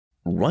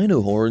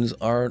Rhino horns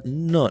are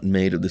not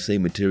made of the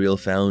same material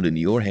found in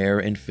your hair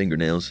and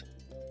fingernails.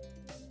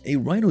 A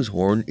rhino's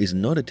horn is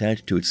not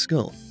attached to its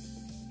skull.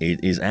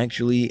 It is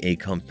actually a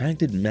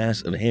compacted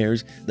mass of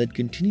hairs that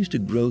continues to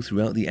grow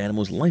throughout the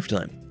animal's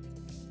lifetime.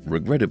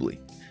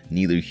 Regrettably,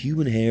 neither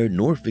human hair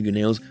nor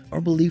fingernails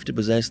are believed to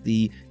possess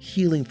the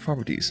healing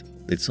properties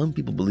that some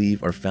people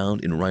believe are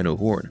found in rhino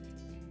horn.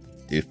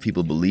 If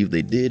people believed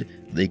they did,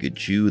 they could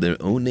chew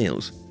their own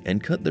nails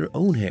and cut their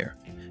own hair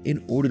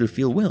in order to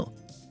feel well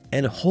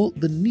and halt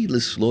the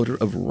needless slaughter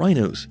of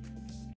rhinos.